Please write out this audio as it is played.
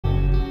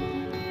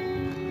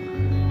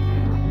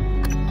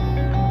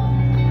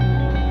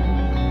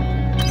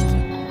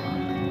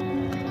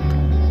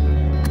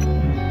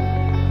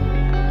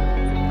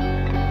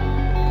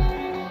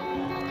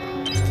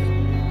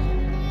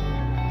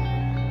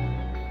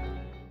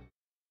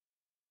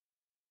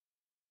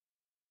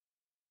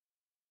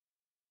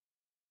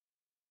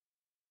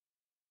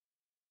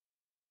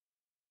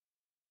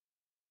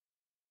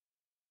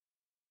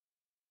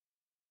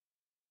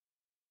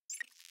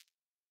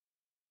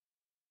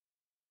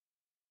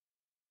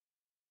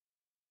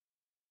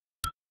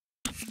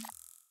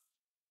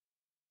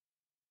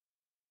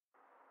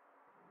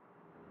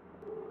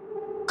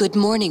Good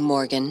morning,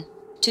 Morgan.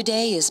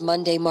 Today is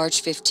Monday,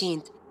 March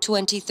 15th,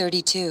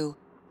 2032.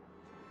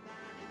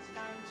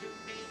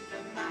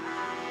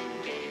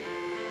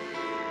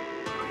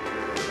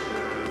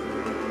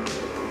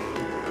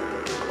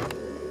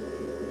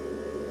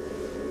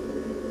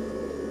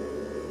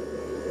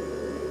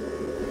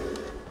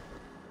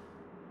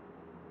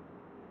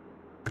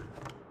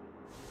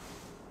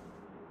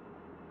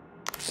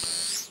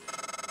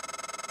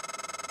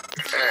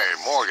 Hey,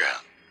 Morgan.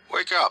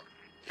 Wake up.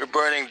 You're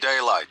burning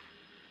daylight.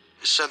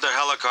 You sent the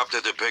helicopter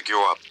to pick you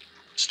up.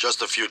 It's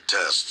just a few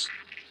tests.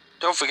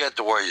 Don't forget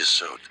to wear your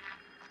suit.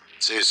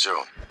 See you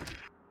soon.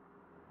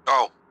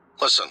 Oh,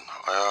 listen,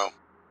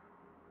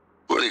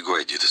 really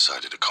great you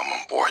decided to come on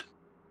board.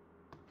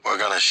 We're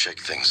gonna shake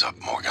things up,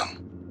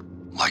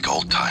 Morgan. Like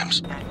old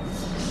times.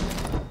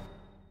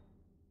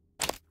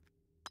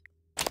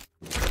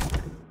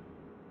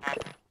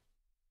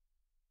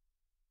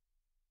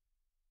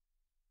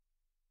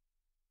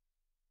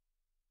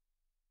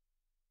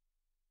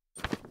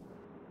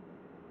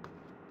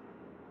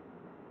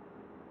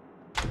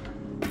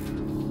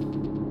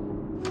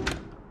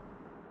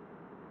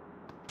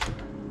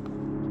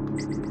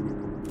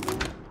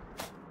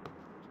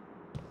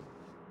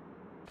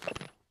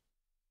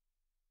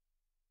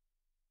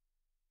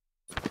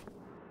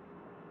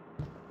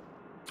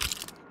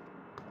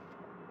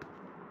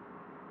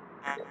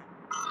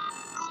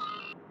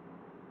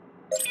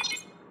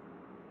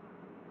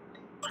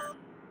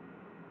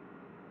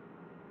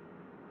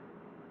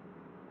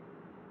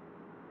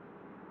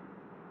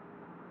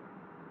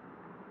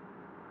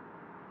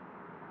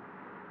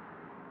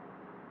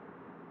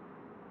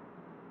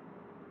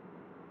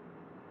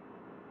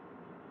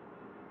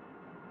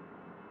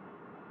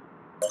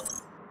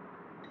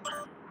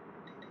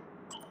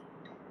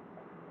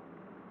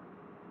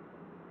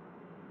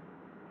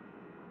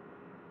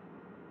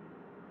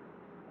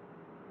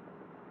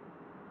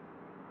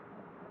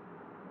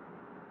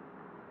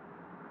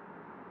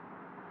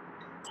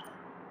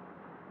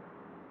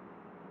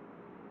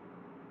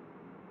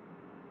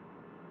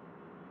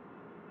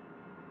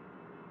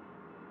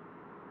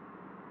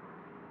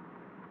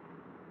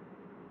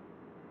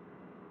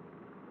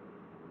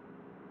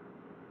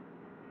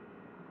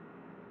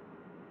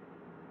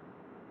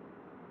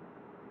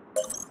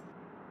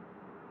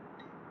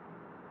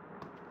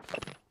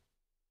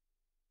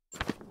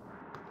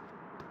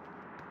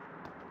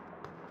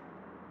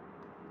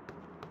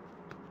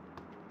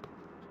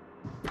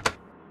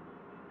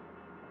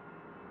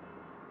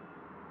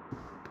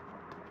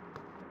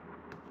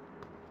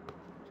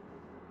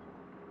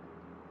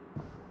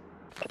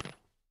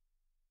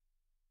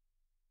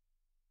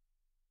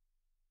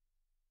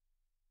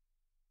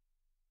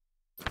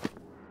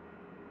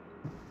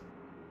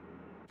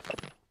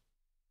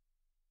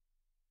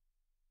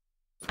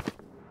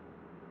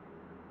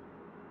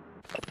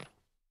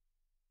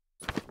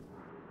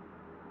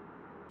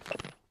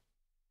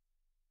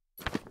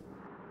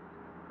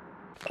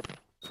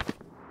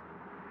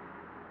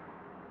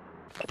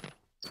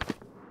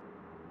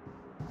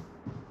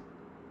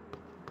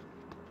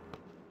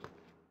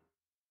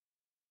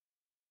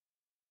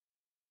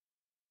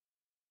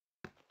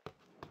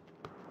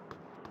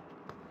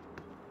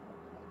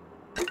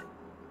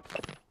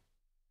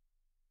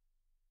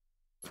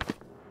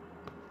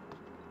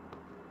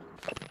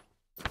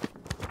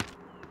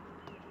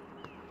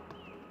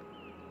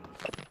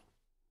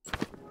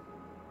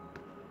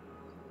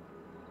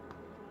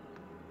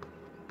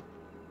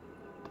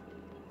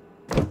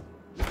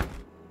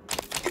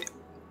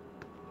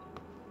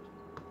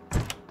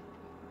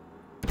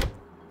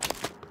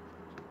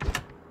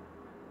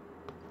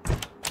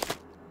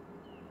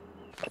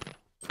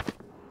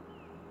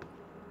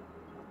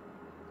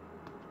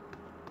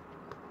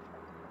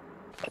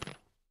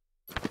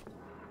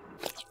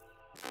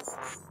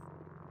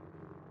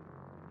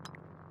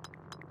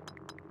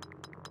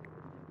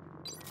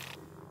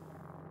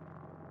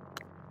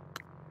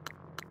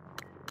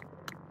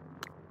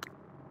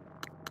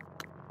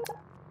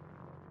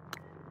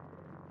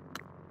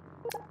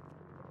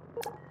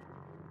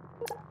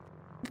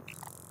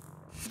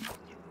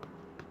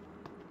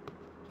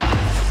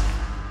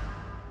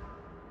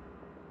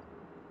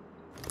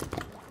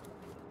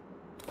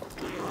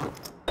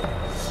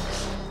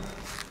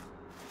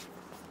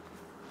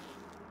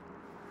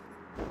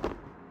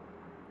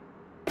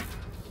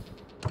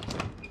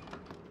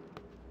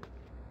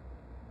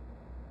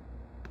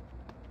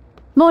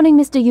 Morning,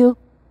 Mr. Yu.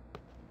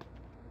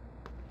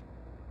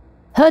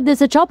 Heard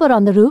there's a chopper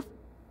on the roof.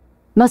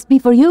 Must be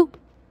for you.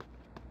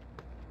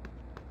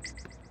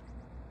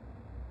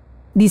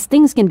 These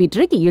things can be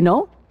tricky, you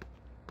know.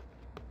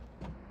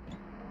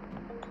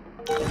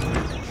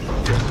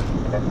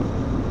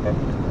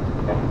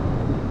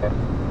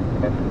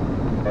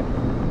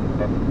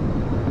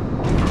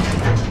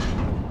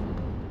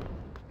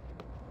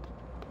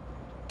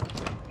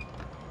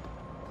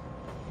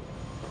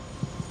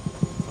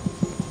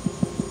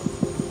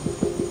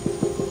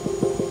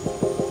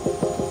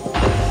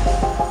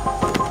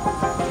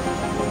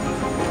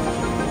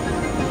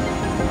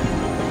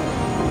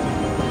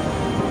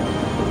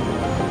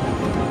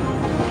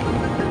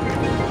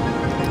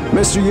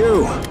 Mr.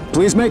 Yu,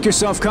 please make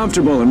yourself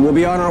comfortable and we'll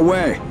be on our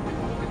way.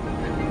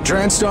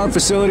 TranStar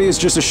facility is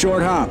just a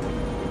short hop.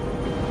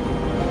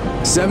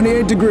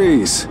 78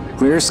 degrees,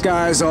 clear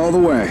skies all the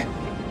way.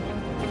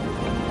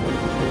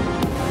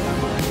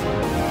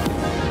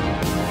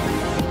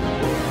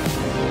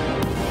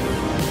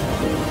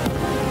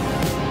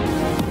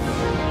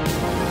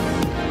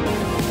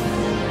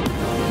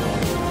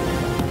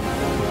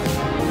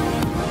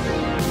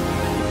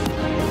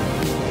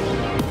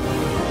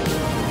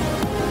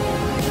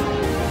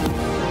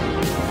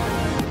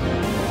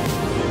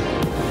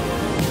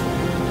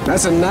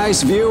 That's a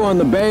nice view on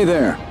the bay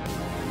there.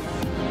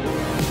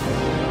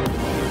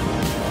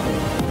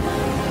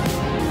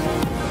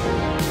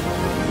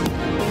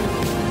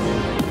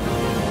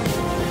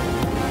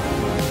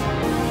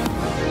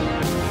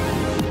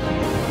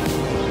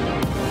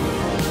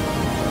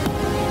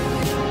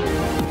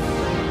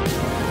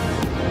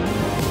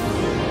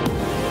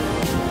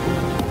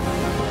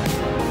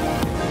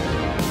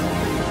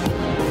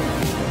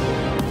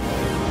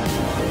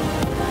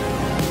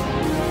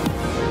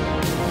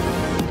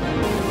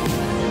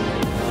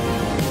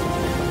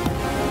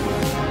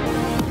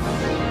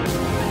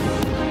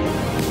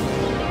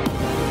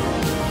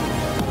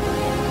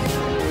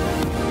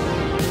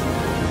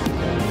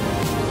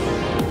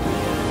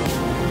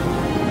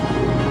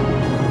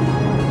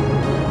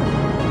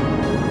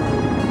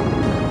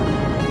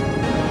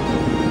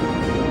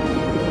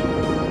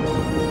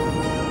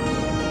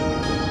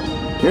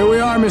 Here we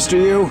are, Mr.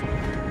 Yu.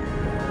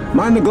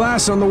 Mind the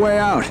glass on the way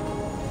out.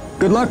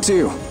 Good luck to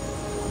you.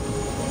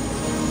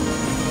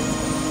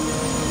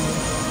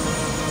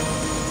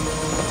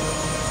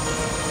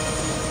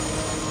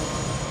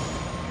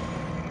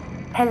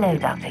 Hello,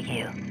 Dr.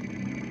 Yu.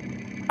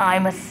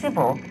 I'm a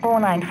Sybil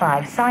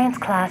 495 science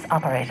class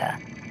operator.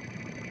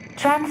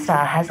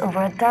 TranStar has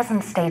over a dozen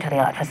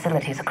state-of-the-art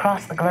facilities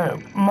across the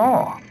globe.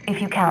 More,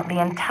 if you count the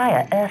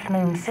entire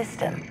Earth-Moon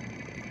system.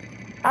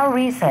 Our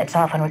research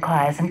often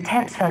requires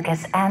intense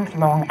focus and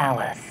long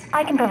hours.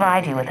 I can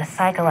provide you with a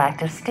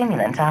psychoactive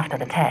stimulant after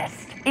the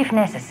test, if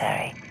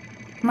necessary.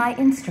 My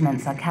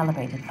instruments are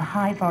calibrated for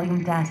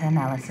high-volume data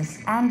analysis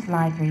and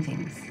live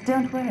readings.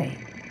 Don't worry,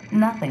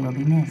 nothing will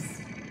be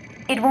missed.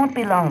 It won't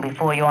be long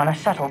before you're on a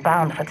shuttle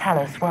bound for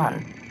Talos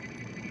 1.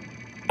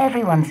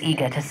 Everyone's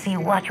eager to see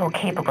what you're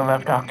capable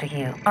of, Dr.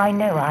 Yu. I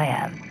know I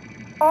am.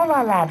 All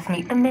our labs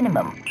meet the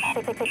minimum.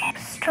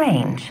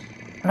 Strange.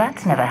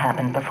 That's never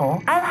happened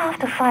before. I'll have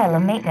to file a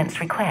maintenance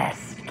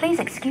request. Please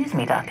excuse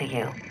me, Dr.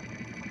 Yu.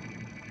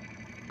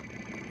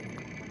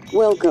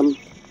 Welcome,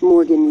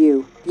 Morgan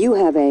Yu. You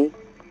have a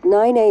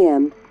 9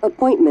 a.m.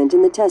 appointment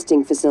in the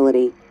testing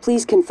facility.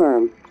 Please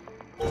confirm.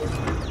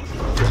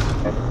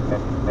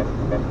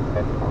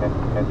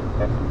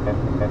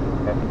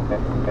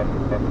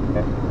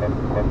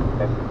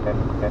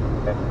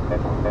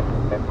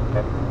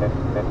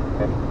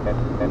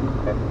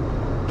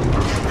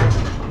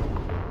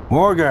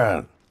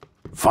 Morgan!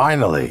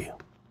 Finally!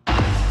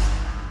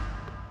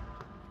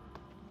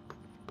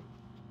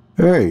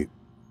 Hey,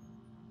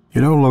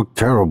 you don't look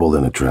terrible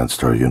in a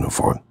TranStar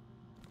uniform.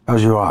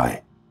 How's your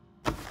eye?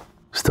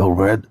 Still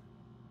red?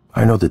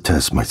 I know the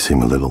test might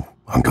seem a little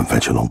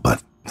unconventional,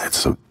 but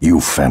it's a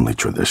Yu family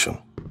tradition.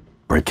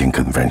 Breaking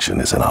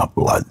convention is in our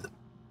blood.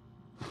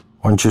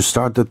 Once you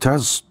start the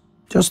test,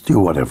 just do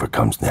whatever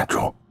comes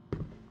natural.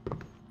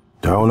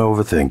 Don't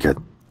overthink it.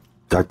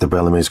 Dr.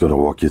 Bellamy's going to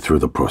walk you through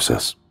the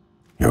process.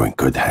 You're in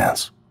good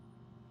hands.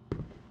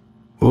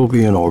 We'll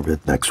be in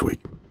orbit next week.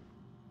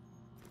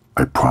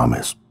 I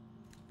promise.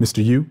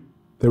 Mr. Yu,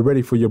 they're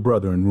ready for your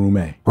brother in room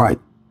A. Right.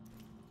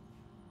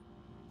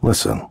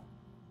 Listen,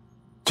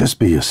 just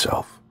be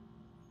yourself.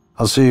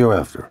 I'll see you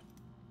after.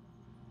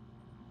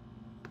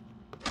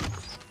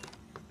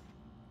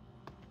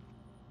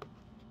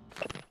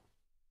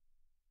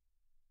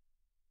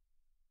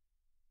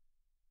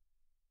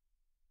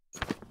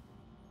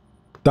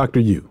 Dr.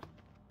 Yu.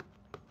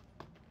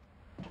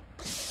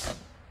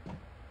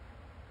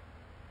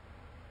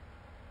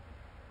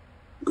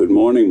 Good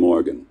morning,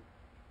 Morgan.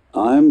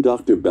 I'm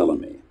Dr.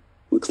 Bellamy.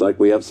 Looks like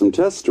we have some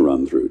tests to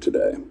run through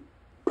today.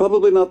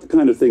 Probably not the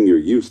kind of thing you're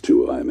used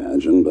to, I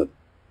imagine, but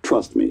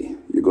trust me,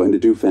 you're going to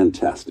do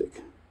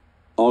fantastic.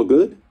 All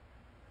good?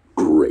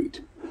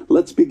 Great.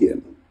 Let's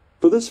begin.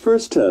 For this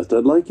first test,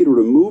 I'd like you to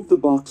remove the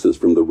boxes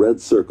from the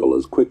red circle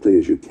as quickly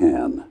as you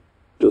can.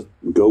 Just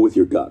go with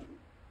your gut.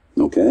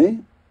 Okay?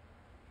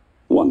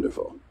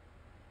 Wonderful.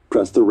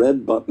 Press the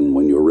red button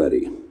when you're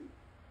ready.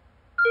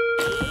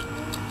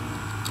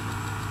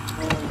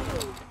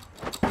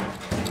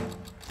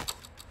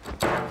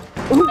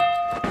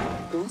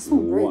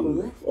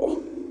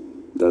 Wonderful.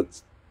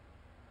 That's...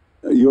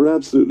 You're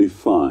absolutely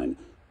fine.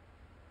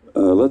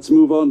 Let's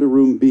move on to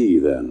room B,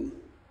 then.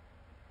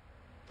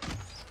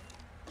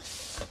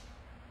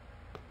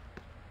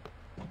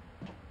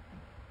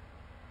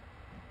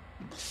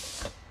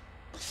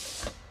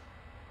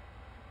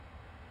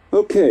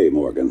 Okay,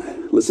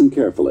 Morgan. Listen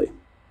carefully.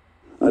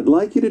 I'd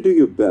like you to do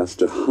your best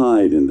to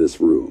hide in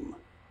this room.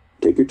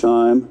 Take your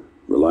time,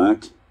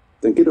 relax,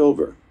 think it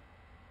over.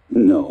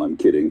 No, I'm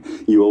kidding.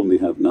 You only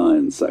have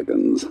 9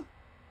 seconds.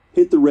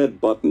 Hit the red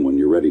button when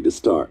you're ready to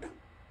start.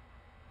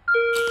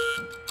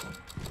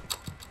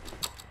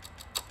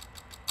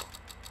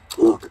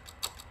 Look.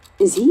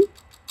 Is he?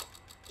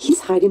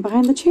 He's hiding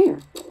behind the chair.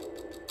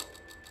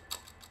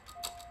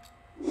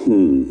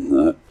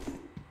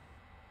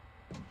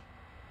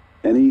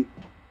 Any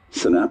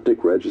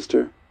synaptic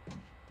register?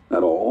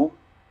 At all?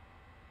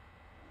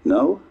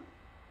 No?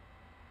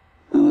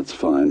 Well, that's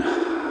fine.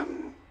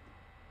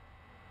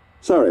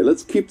 Sorry,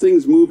 let's keep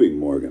things moving,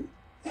 Morgan.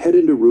 Head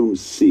into room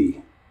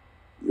C.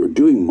 You're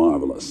doing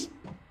marvelous.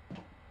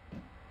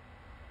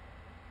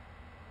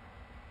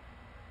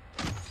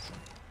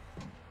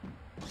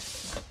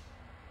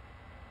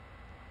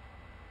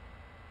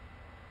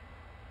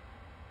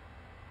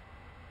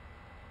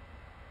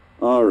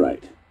 All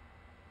right.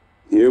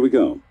 Here we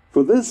go.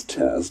 For this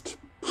test,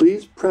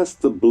 please press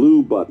the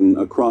blue button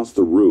across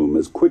the room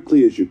as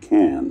quickly as you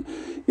can,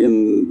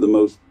 in the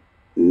most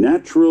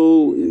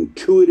natural,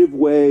 intuitive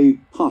way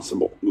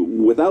possible,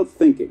 without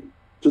thinking.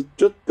 Just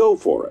go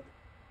for it.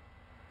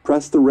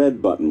 Press the red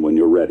button when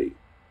you're ready.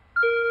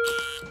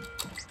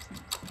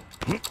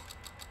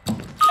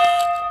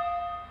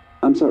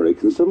 I'm sorry,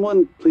 can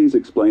someone please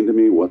explain to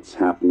me what's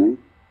happening?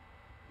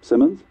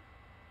 Simmons?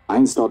 I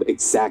installed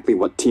exactly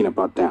what Tina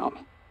brought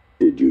down.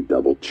 Did you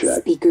double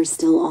check? Speaker's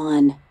still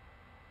on.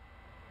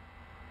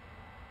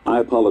 I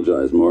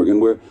apologize,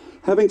 Morgan. We're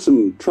having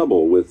some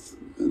trouble with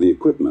the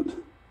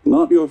equipment.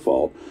 Not your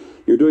fault.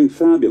 You're doing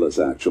fabulous,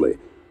 actually.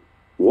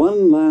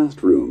 One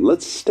last room.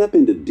 Let's step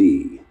into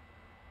D.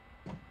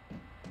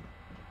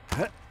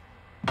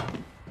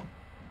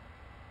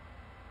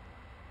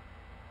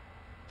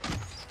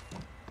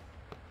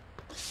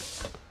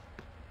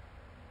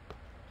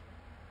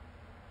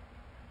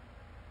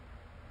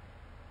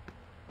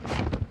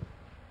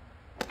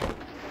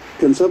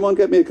 Can someone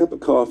get me a cup of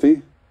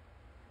coffee?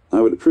 I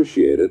would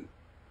appreciate it.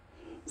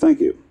 Thank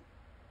you.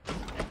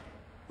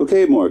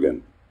 Okay,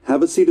 Morgan.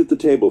 Have a seat at the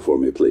table for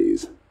me,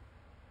 please.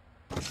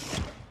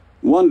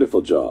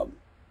 Wonderful job.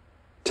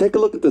 Take a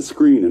look at the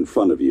screen in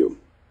front of you.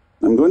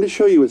 I'm going to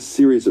show you a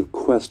series of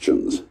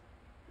questions.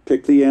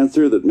 Pick the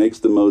answer that makes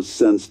the most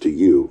sense to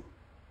you.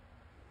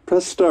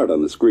 Press start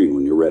on the screen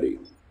when you're ready.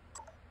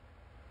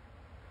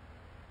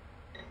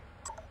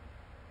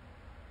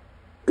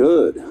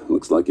 Good.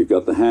 Looks like you've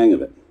got the hang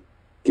of it.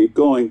 Keep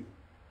going.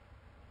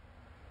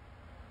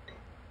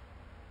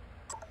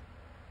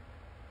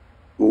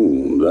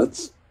 Ooh,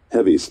 that's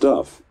heavy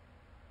stuff.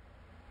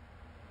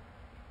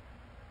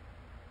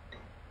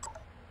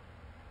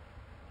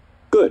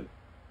 Good.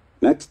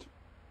 Next.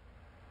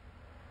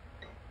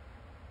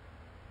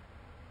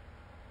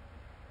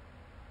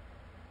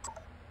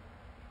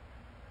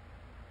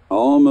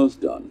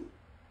 Almost done.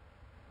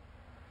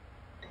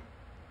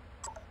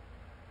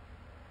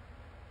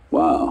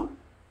 Wow.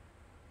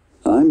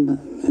 I'm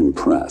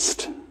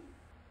impressed.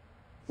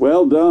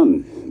 Well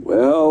done.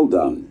 Well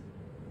done.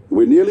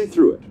 We're nearly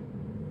through it.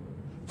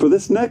 For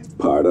this next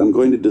part, I'm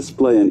going to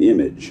display an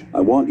image.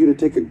 I want you to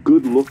take a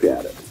good look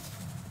at it.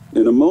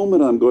 In a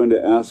moment, I'm going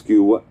to ask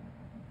you what...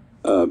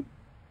 is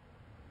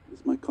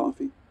my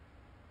coffee?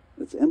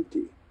 It's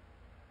empty.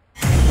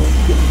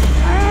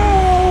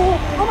 Oh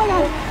my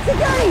god!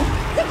 Security!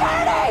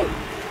 Security!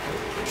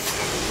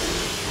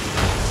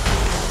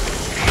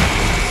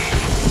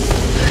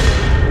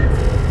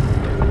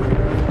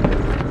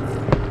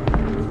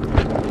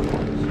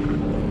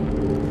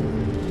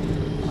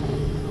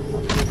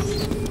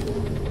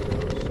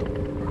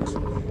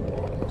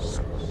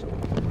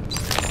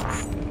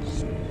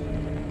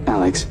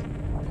 Alex,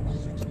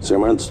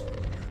 Simmons,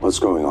 what's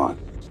going on?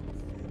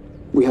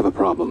 we have a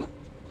problem.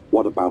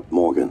 What about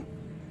Morgan?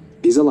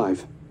 He's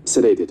alive,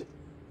 sedated.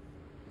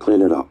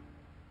 Clean it up.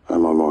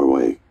 I'm on my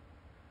way.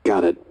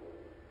 Got it.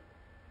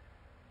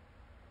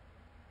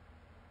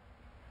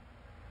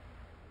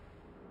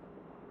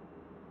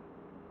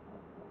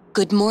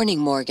 Good morning,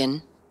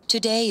 Morgan.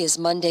 Today is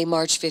Monday,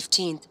 March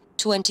 15th,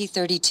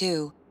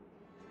 2032.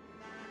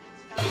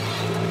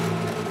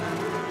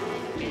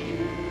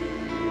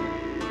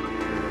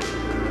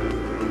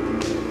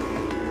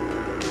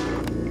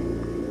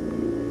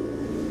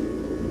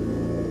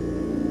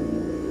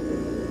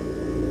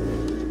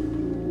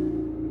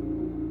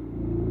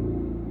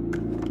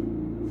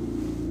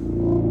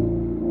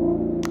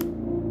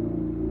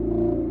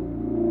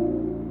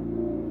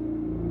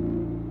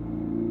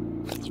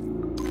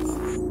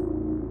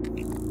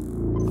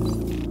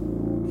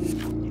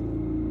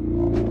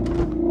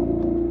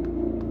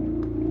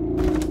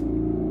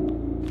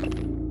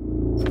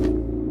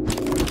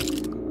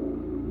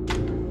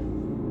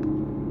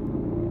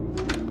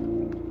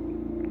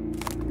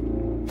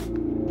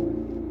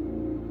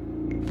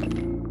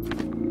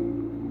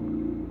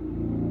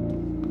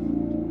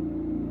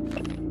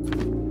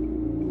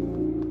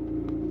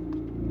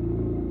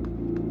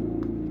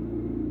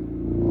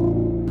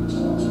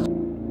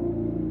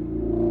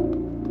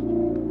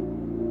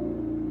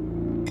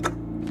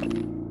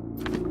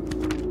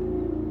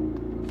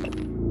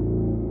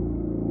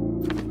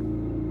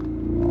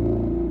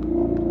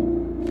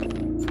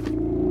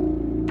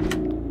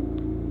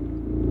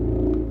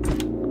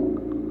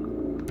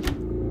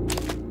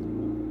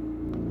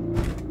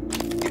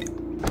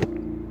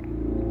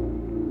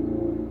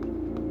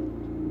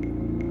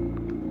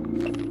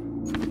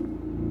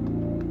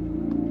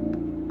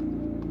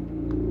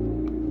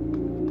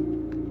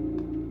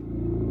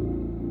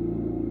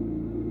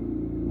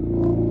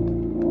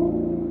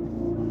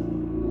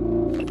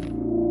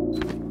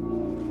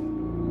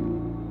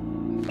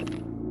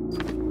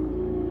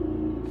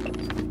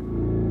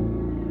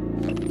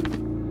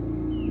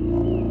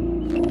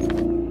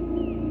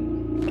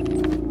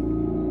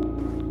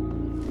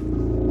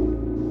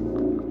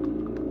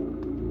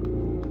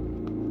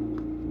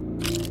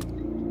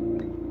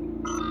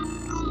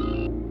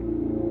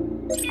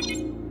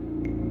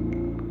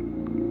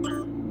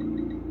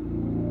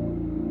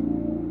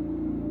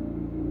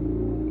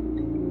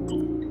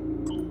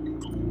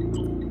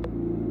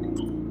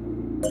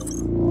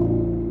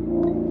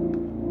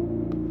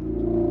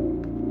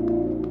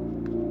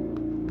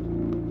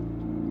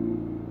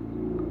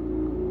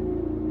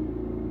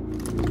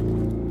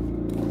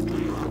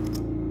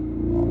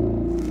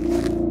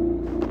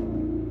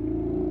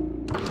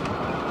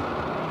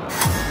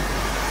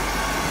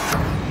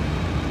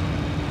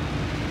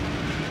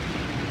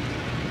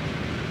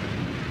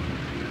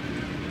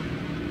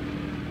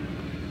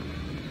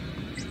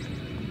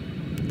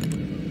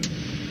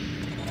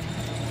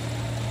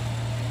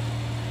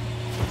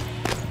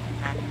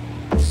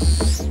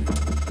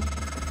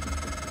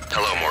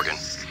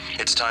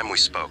 time we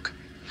spoke.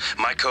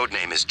 My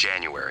codename is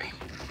January.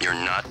 You're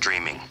not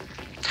dreaming.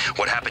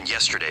 What happened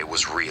yesterday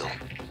was real.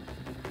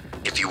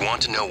 If you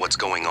want to know what's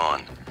going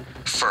on,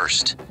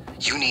 first,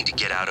 you need to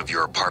get out of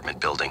your apartment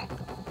building.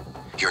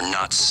 You're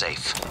not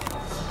safe.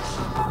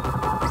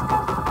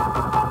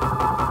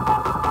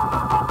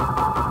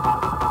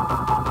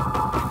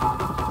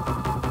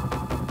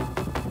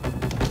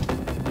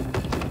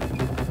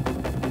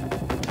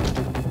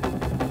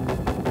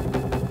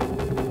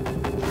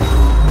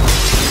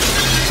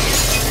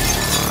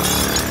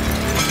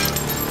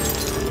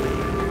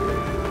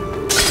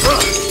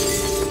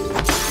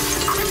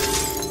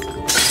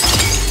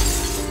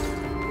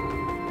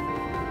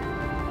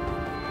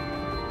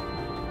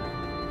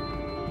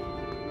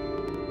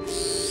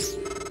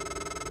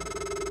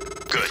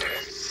 Good.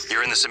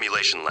 You're in the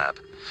simulation lab.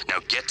 Now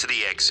get to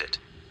the exit.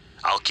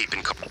 I'll keep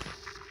in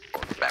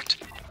contact.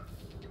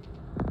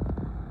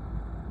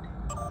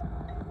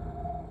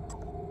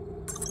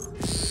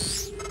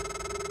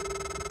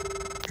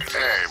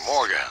 Hey,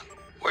 Morgan.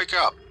 Wake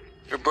up.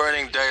 You're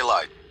burning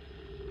daylight.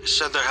 You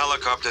sent the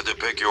helicopter to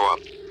pick you up.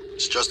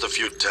 It's just a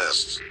few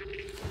tests.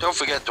 Don't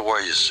forget to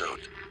wear your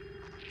suit.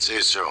 See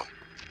you soon.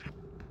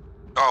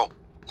 Oh,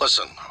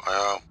 listen,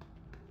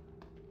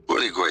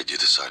 really great you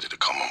decided to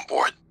come on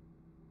board.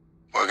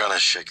 We're gonna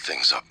shake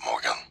things up,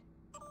 Morgan.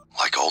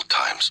 Like old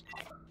times.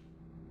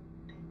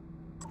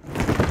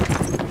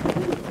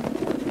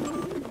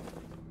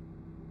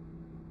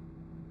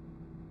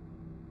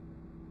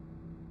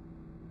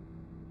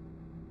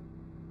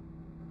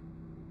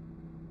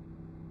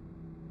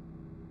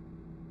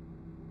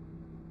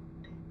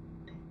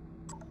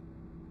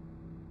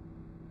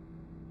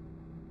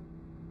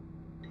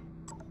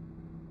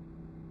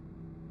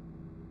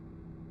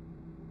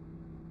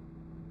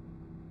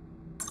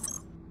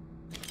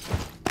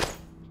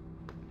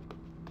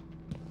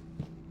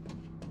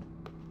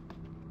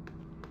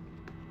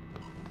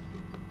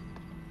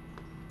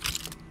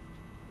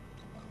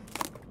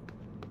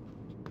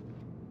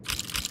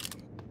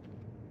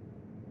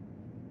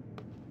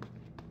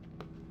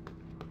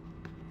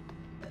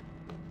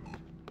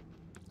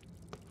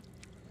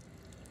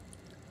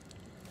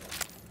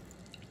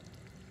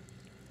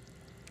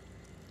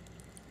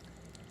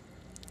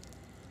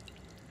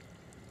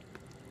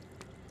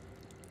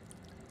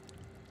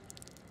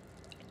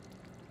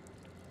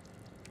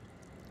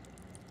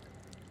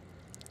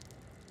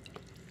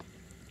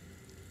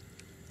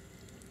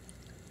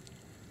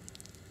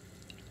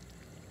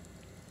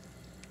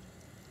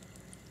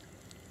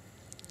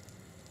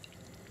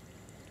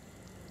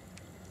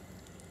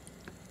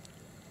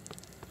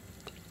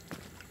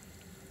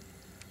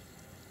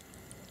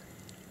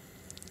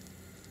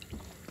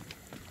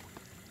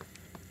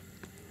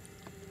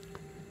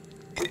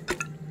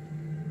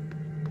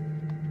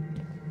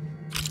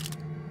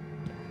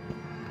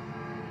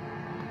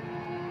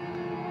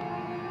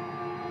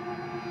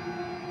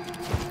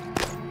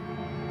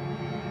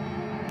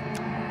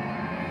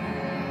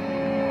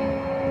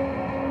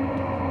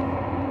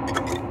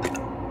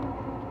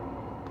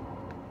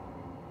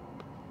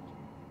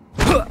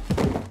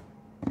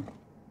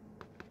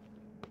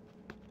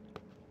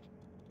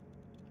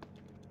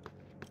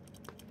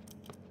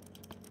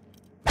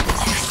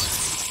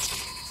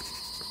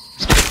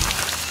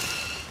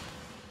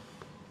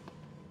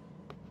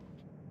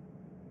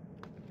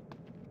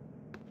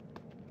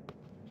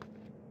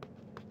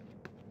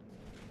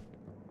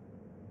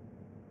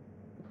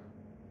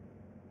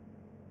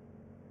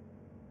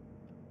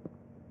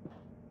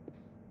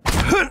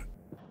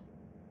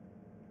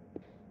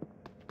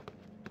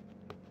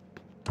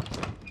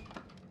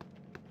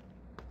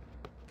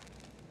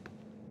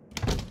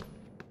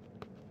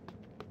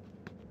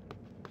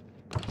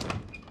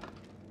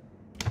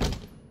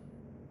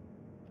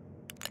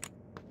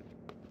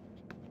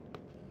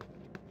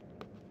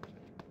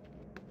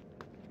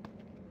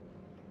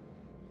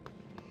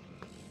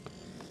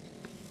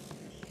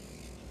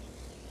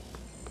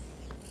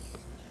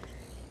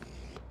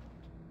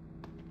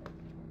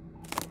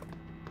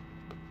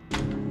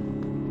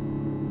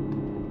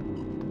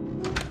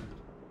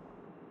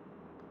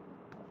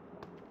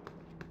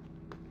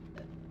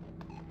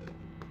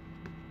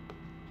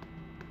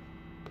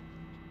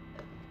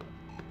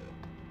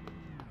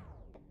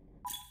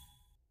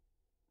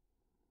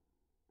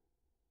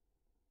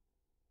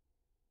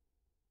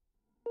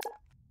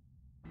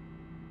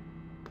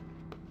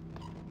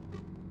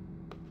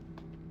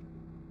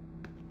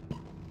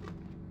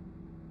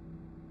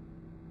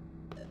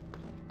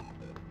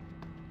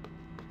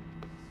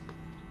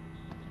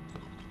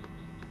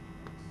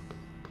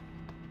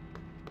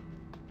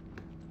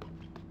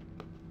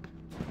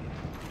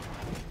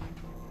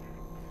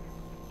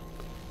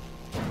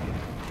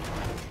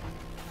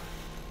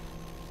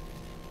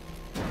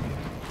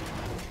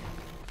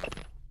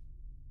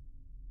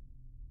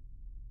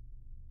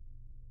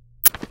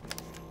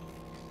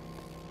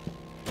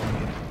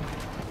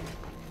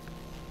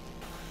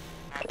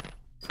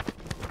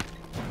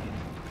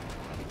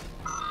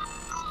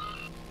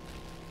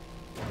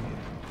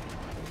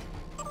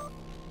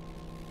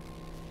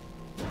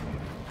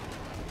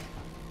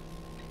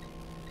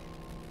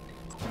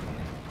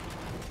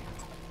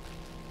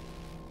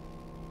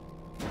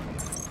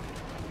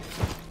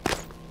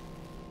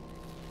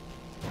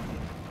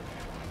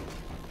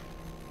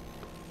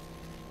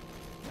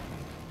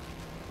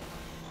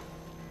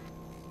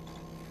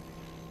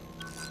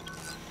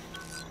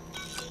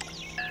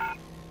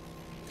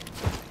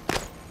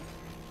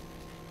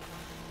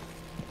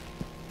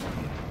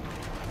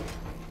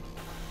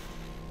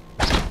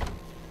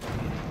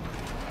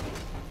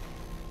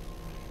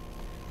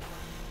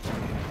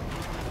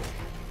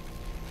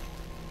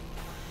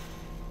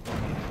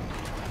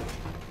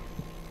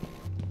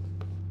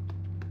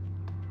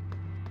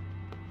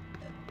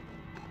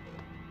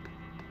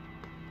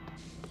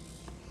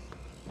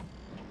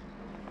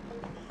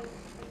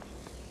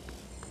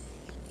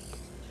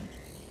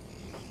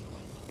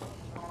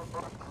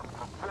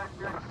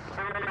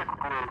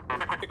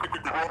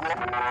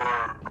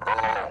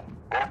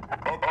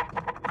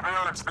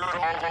 Let's get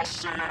all the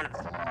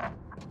seeds!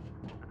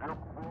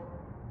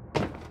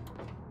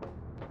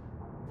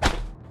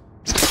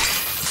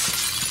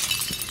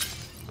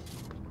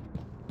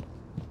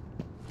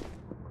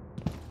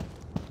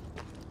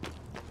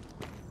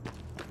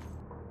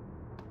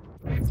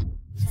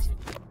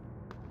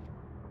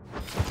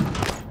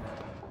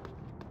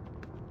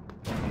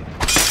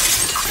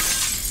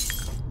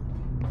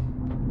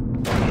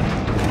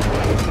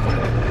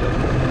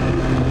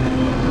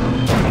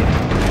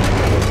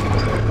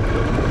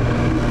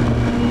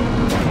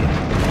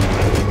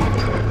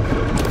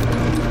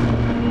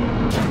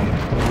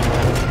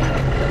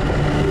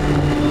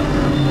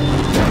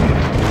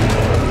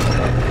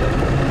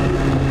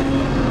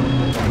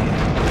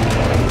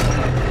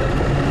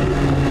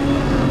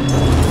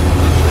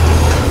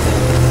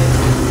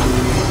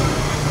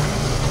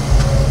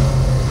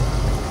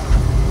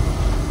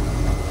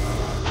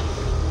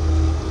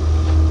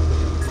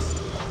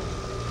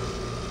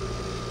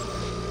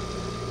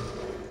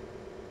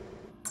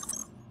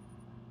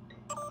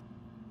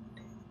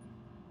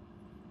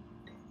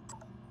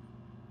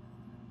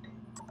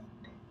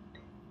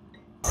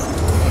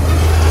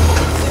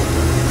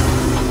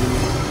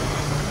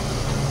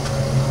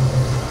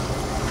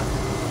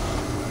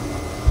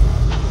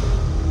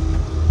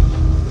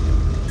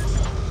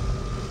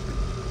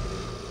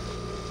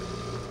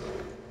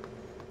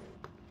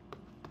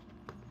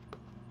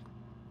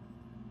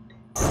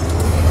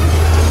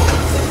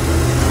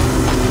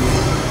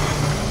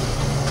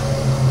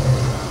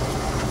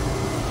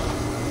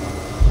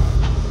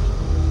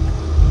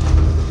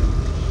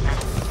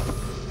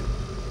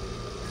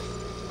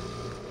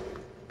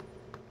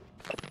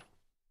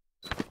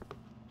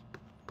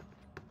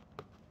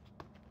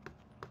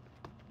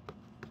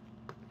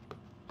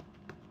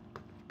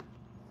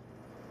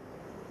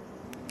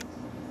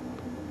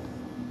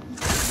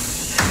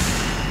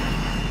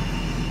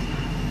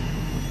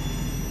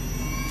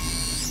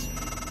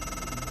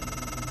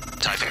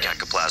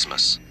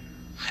 Typhon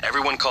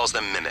Everyone calls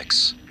them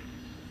mimics.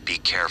 Be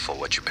careful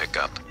what you pick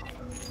up.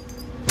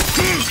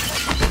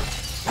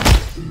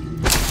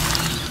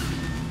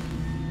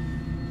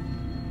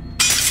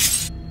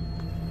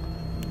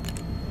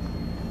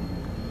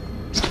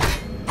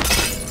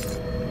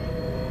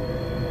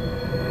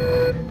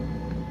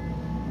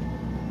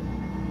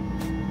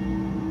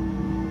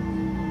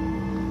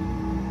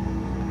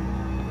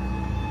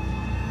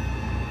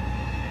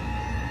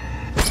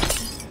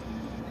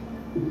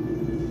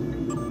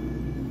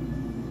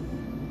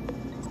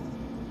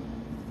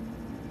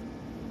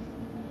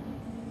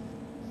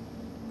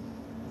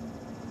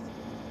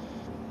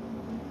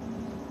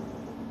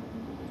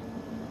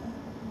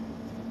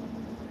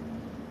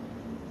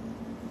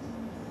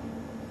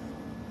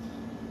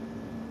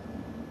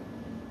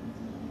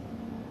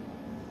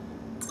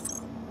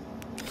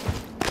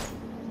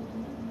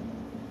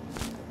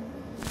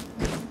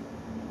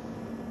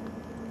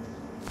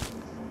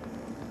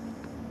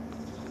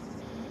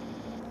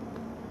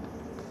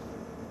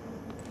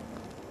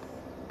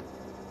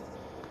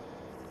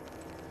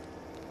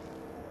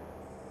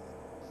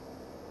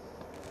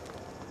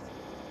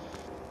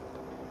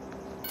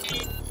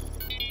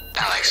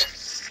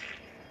 Alex.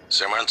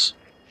 Simmons,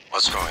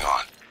 what's going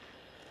on?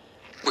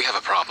 We have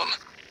a problem.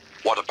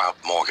 What about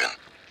Morgan?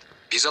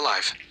 He's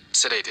alive.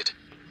 Sedated.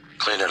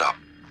 Clean it up.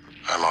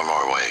 I'm on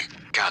my way.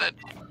 Got it.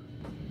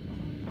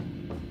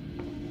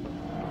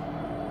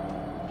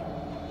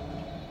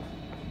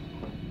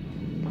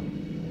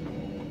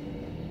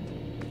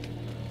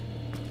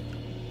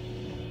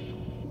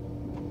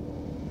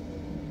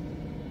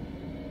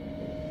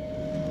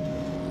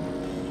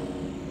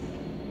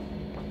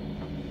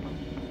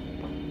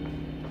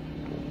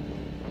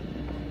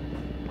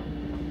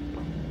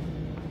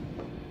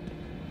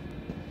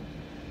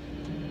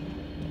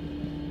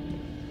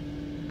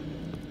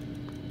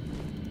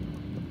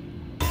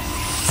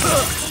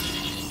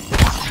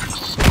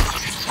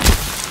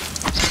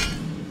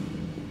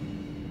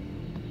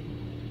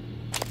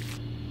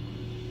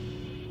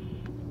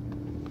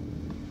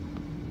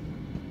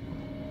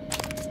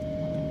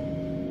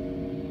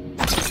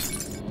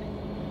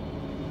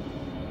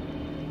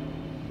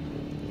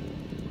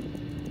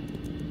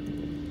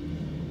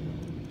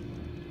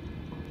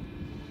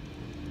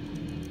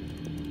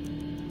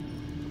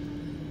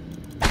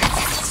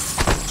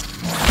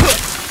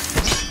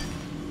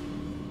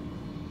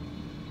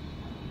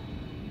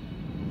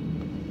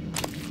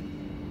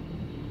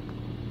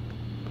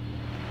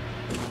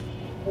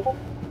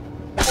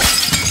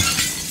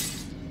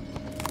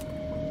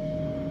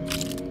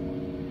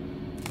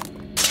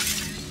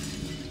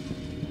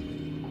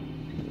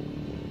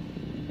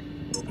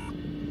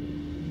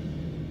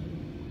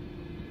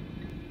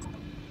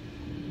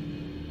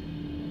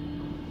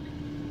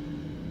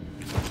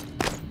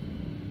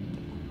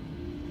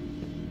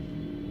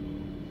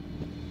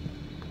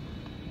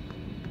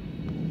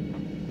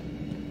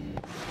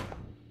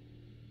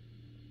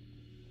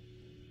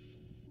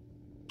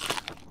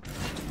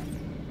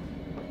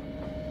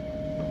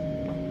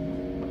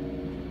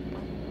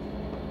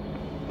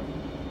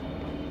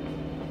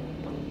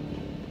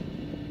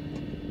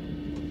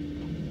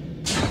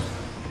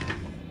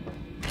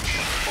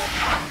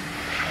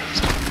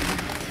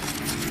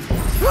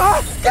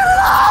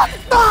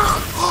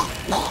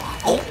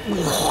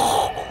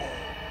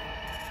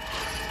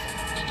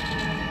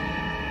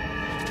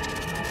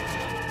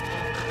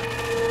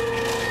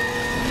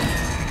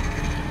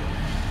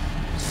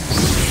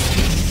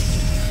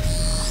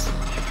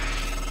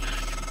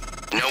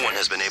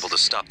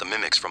 stop the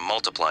mimics from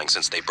multiplying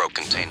since they broke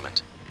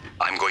containment.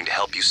 I'm going to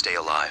help you stay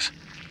alive.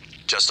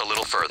 Just a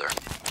little further.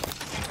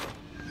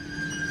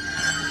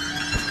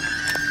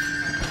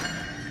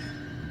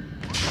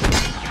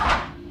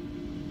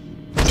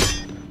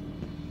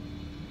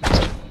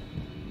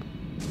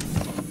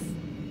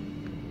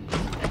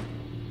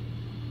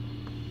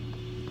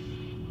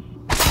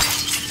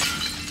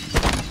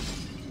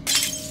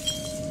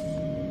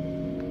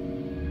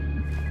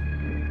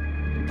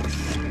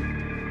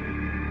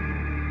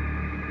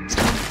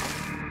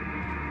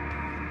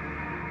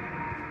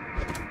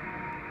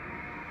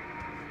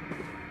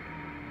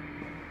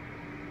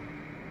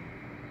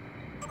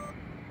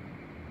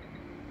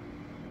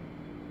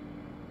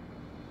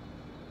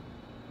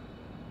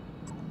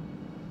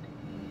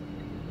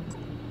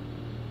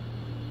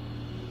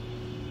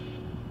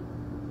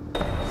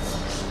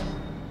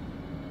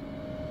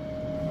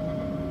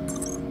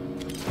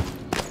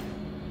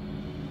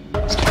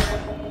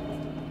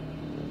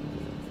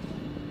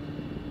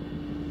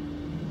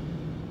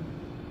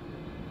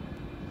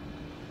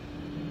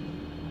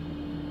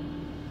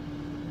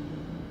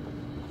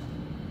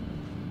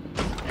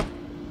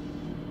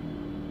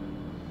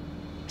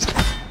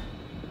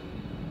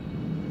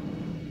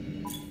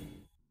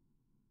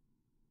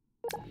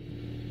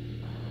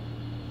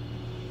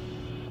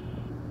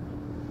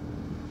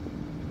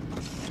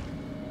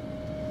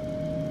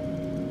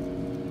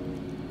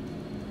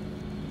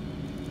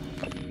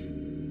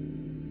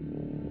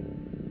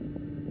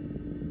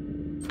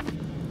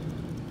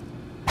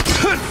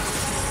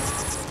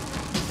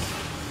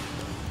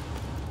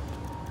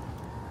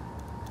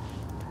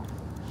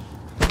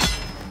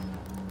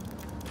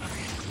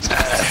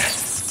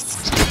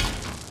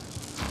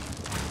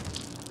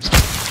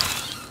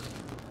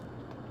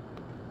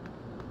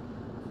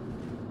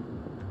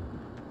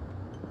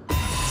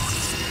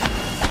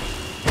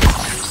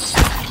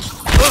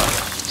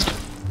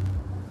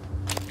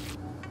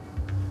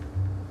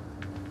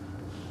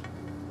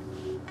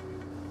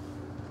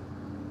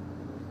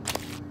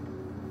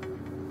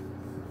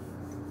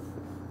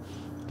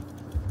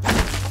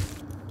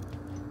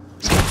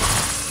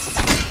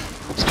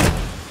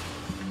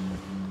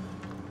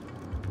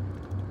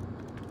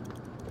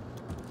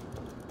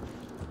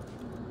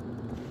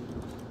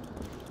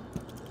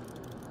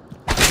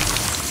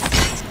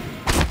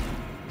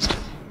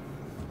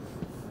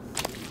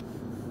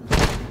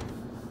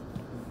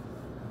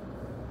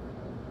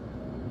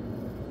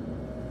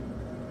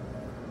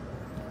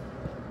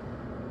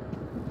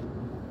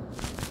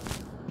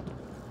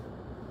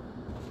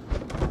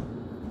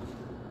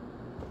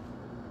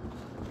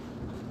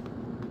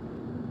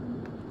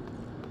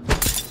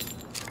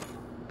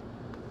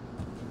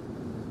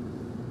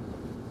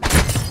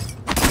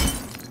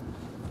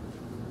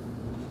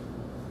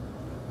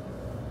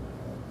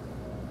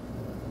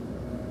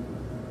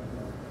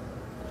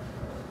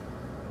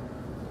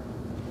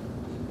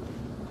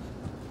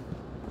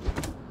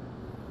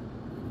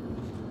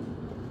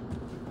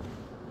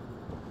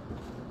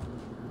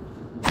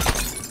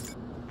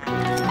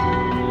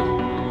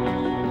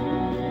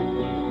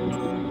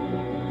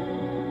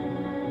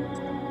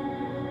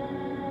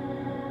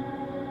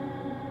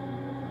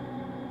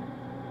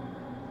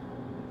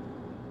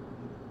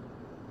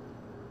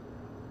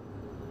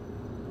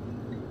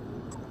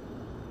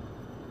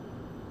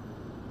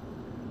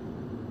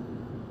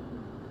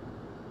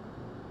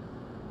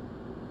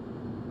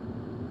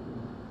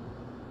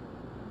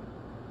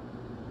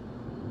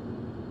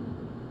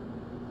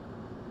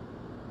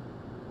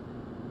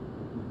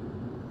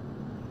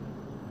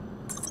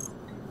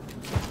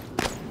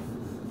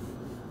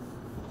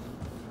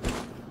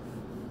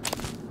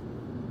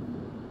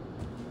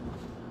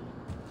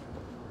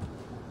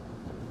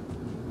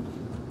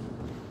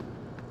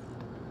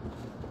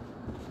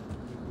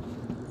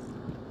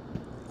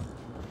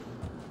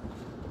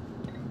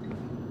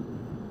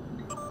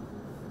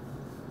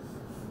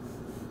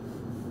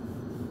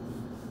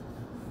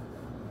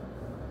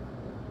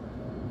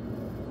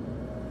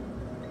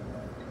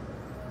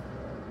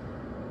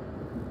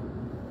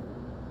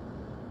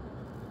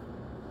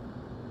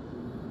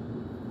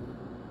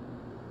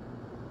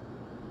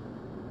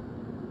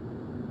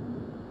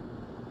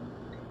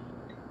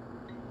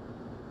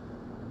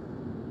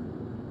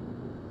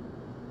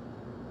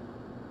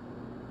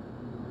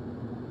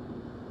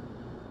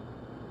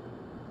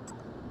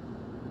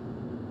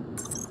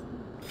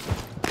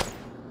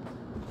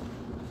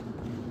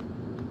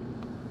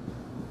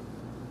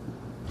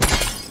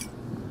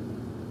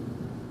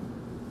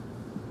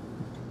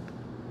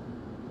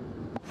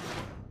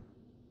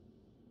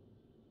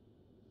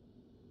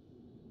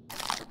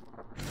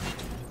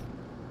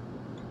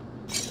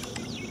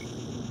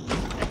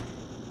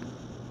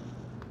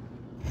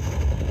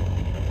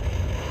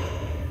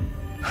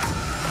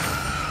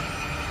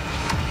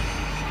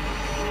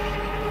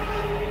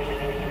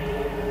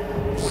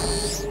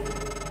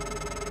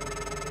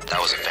 That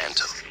was a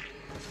phantom.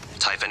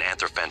 Typhon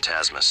Anther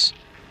Phantasmus.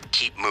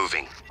 Keep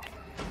moving.